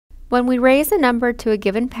When we raise a number to a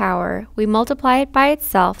given power, we multiply it by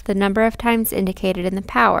itself the number of times indicated in the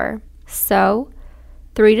power. So,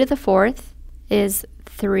 3 to the 4th is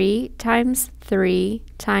 3 times 3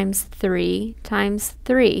 times 3 times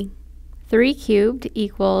 3. 3 cubed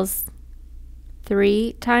equals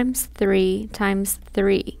 3 times 3 times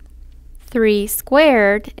 3. 3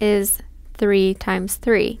 squared is 3 times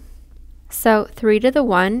 3. So 3 to the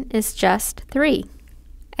 1 is just 3.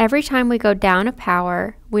 Every time we go down a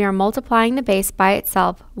power, we are multiplying the base by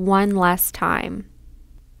itself one less time.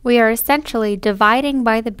 We are essentially dividing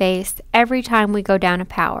by the base every time we go down a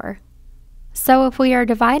power. So if we are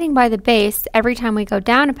dividing by the base every time we go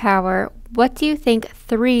down a power, what do you think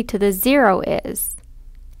 3 to the 0 is?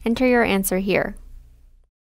 Enter your answer here.